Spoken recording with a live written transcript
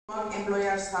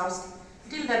employer's house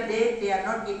till the day they are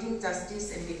not getting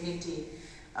justice and dignity.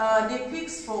 They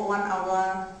fix for 1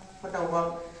 hour for the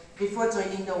work before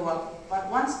joining the work. But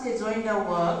once they join the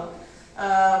work,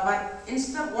 but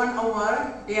instead of 1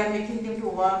 hour, they are making them to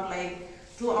work like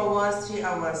 2 hours, 3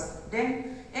 hours.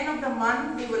 Then end of the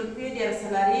month, they will pay their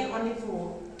salary only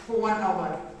for 1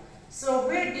 hour. So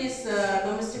where these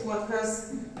domestic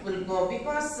workers will go?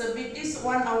 Because with this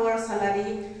 1 hour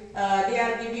salary, they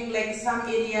are giving like some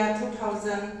area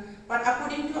 2,000, but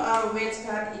according to our wage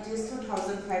card, it is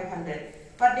 2,500.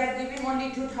 But they are giving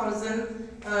only 2,000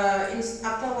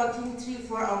 after working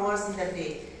 3-4 hours in the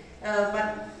day.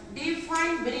 But they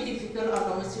find very difficult our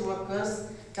domestic workers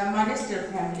to manage their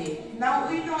family. Now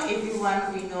we know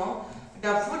everyone, we know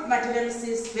the food materials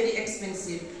is very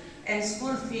expensive and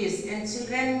school fees and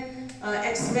children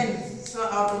expense. So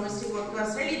our domestic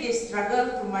workers really they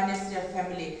struggle to manage their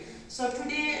family. So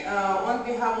today on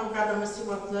behalf of the domestic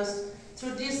workers,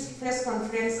 through this press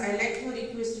conference, I like to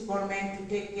request the government to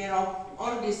take care of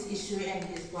all this issue and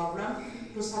this problem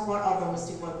to support our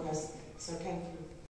domestic workers. So thank you.